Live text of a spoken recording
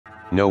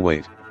No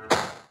wait.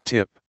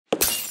 Tip.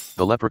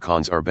 The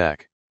leprechauns are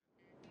back.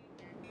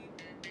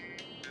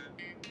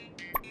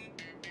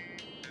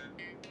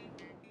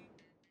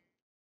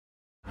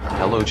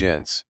 Hello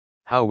gents.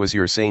 How was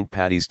your St.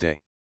 Paddy's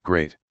Day?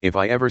 Great. If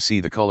I ever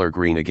see the color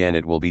green again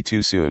it will be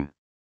too soon.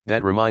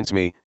 That reminds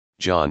me,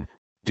 John,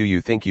 do you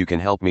think you can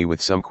help me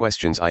with some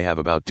questions I have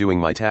about doing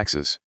my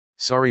taxes?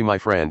 Sorry my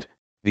friend,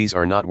 these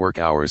are not work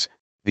hours,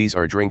 these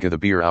are drink of the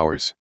beer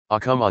hours. Ah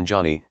come on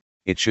Johnny,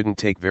 it shouldn't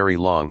take very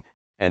long,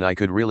 and I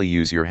could really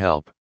use your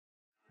help.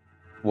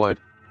 What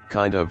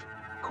kind of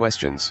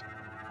questions?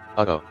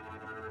 Uh-oh.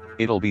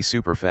 It'll be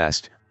super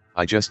fast,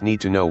 I just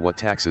need to know what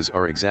taxes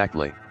are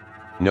exactly.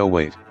 No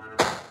wait.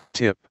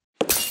 Tip.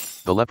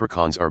 The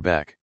leprechauns are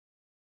back.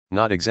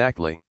 Not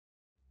exactly.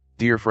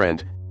 Dear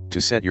friend, to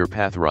set your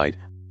path right,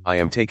 I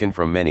am taken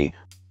from many,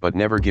 but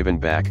never given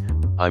back,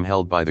 I'm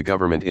held by the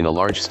government in a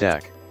large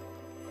stack.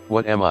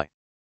 What am I?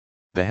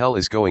 The hell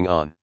is going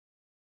on?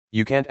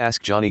 You can't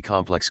ask Johnny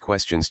complex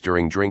questions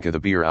during drink of the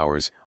beer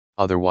hours,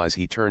 otherwise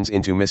he turns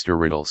into Mr.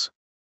 Riddles.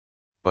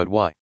 But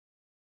why?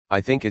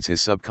 I think it's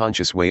his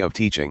subconscious way of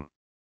teaching.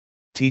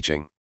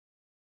 Teaching?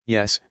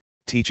 Yes,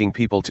 teaching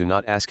people to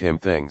not ask him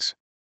things.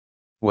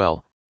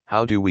 Well,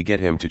 how do we get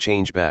him to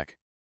change back?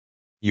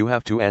 You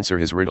have to answer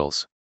his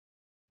riddles.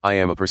 I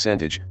am a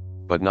percentage,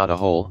 but not a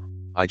whole,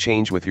 I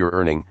change with your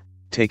earning,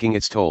 taking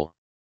its toll.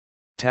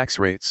 Tax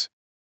rates.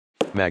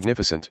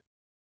 Magnificent.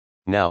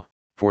 Now,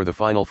 for the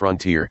final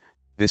frontier,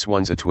 this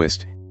one's a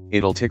twist,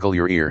 it'll tickle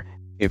your ear,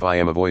 if I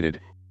am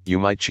avoided, you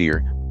might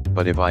cheer,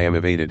 but if I am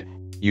evaded,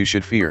 you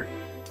should fear.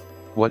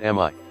 What am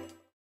I?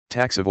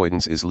 Tax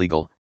avoidance is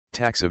legal,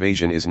 tax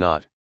evasion is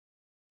not.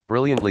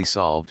 Brilliantly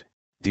solved,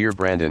 dear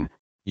Brandon,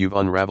 you've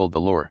unraveled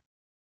the lore.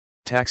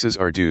 Taxes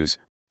are dues,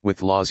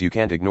 with laws you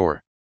can't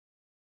ignore.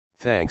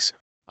 Thanks,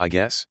 I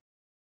guess.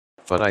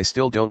 But I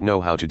still don't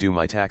know how to do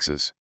my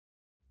taxes.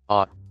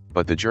 Ah,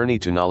 but the journey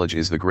to knowledge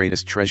is the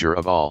greatest treasure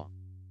of all.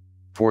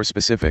 For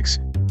specifics,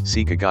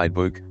 seek a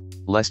guidebook,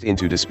 lest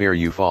into despair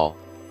you fall.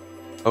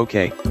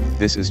 Okay,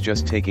 this is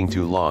just taking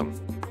too long.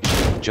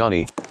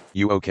 Johnny,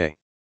 you okay?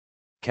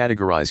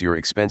 Categorize your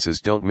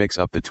expenses, don't mix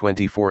up the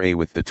 24A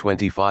with the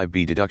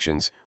 25B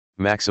deductions,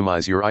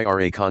 maximize your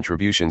IRA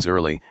contributions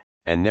early,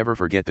 and never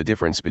forget the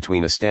difference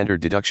between a standard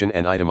deduction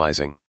and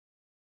itemizing.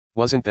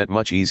 Wasn't that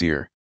much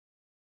easier?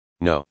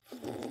 No.